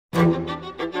Hello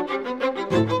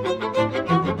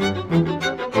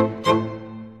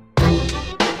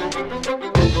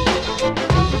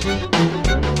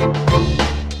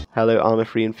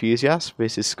ARMA-free enthusiasts,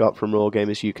 this is Scott from Royal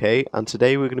Gamers UK, and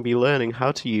today we're going to be learning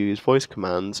how to use voice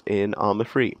commands in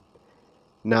ARMA-free.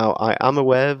 Now, I am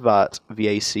aware that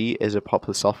VAC is a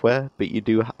popular software, but you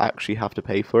do actually have to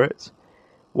pay for it.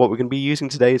 What we're going to be using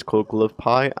today is called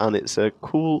GlovePIE, and it's a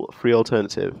cool free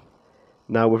alternative.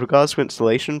 Now, with regards to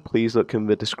installation, please look in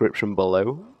the description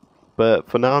below, but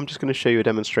for now I'm just going to show you a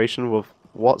demonstration of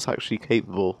what's actually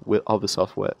capable of the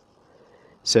software.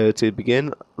 So to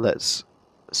begin, let's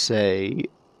say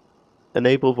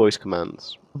enable voice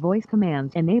commands. Voice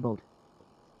commands enabled.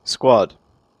 Squad,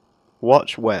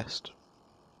 watch west.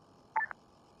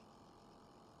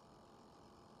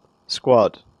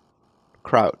 Squad,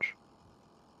 crouch.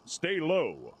 Stay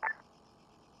low.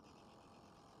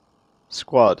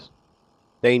 Squad,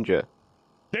 danger.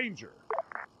 Danger.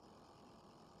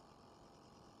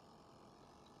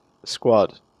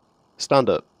 Squad, stand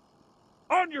up.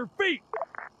 On your feet.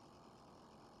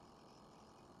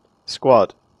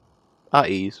 Squad, at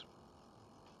ease.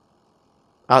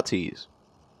 At ease.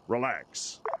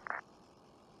 Relax.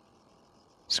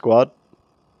 Squad,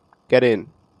 get in.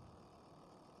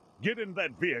 Get in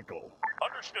that vehicle.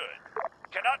 Understood.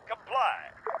 Cannot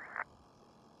comply.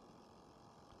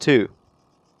 2.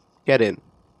 Get in.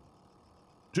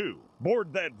 2.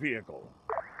 Board that vehicle.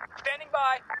 Standing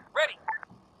by. Ready.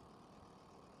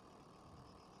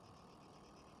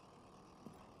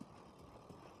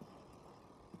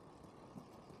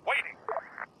 Waiting.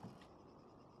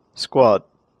 Squad,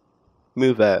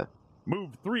 move there.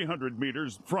 Move 300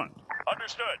 meters front.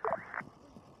 Understood.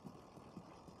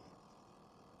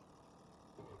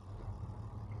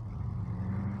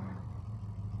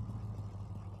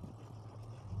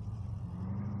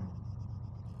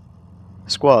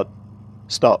 Squad,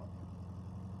 stop.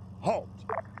 Halt.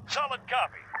 Solid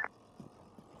copy.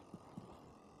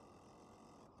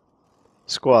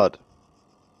 Squad,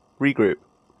 regroup.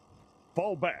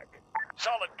 Fall back.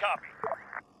 Solid copy.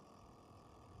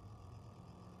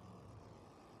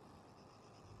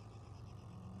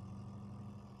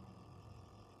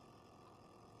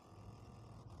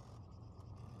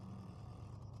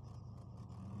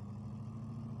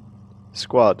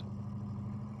 Squad,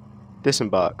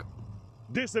 disembark.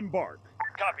 Disembark.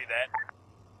 Copy that.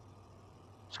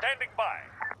 Standing by.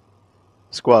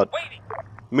 Squad, Waiting.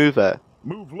 move there.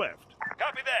 Move left.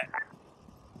 Copy that.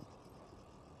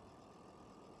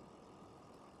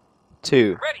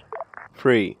 2, Ready.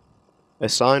 3,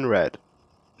 assign red.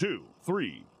 2,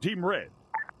 3. Team red.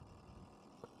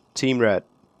 Team red,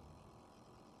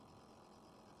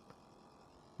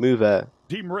 move there.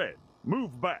 Team red.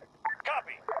 Move back.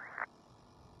 Copy.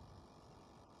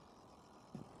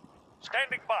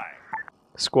 Standing by.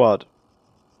 Squad,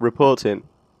 report in.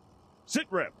 Sit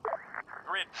rep.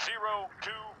 Grid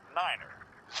 029er.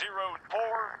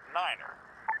 049er.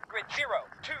 Grid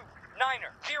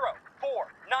 029er.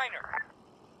 049er.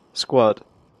 Squad,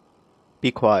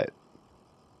 be quiet.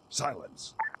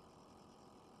 Silence.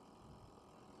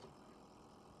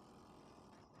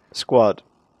 Squad,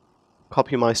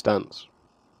 copy my stance.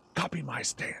 Copy my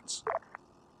stance.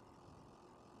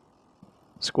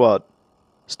 Squad,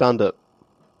 stand up.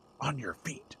 On your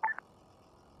feet.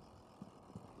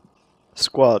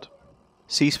 Squad,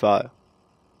 ceasefire.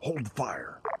 Hold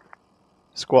fire.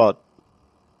 Squad,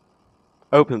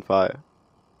 open fire.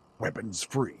 Weapons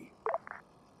free.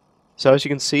 So as you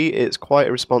can see, it's quite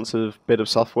a responsive bit of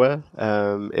software.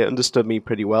 It understood me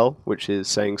pretty well, which is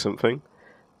saying something.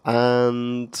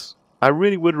 And I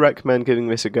really would recommend giving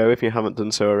this a go if you haven't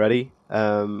done so already.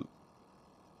 You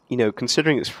know,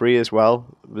 considering it's free as well,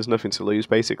 there's nothing to lose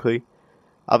basically.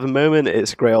 At the moment,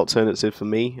 it's a great alternative for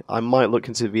me. I might look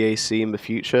into VAC in the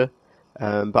future,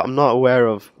 but I'm not aware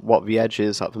of what the edge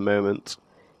is at the moment.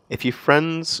 If your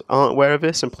friends aren't aware of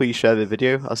this, then please share the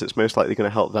video, as it's most likely going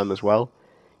to help them as well.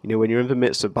 You know, when you're in the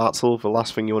midst of battle, the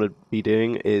last thing you want to be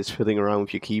doing is fiddling around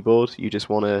with your keyboard. You just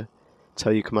want to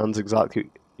tell your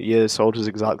soldiers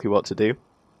exactly what to do.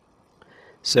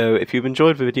 So if you've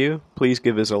enjoyed the video, please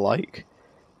give us a like.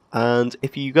 And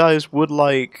if you guys would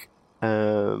like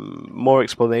more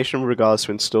explanation in regards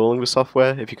to installing the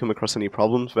software, if you come across any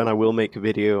problems, then I will make a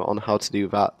video on how to do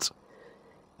that.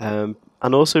 And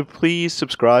also please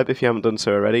subscribe if you haven't done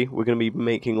so already. We're going to be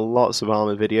making lots of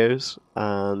ARMA videos,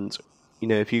 and you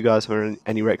know, if you guys have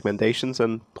any recommendations,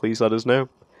 then please let us know.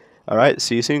 Alright,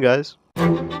 see you soon guys.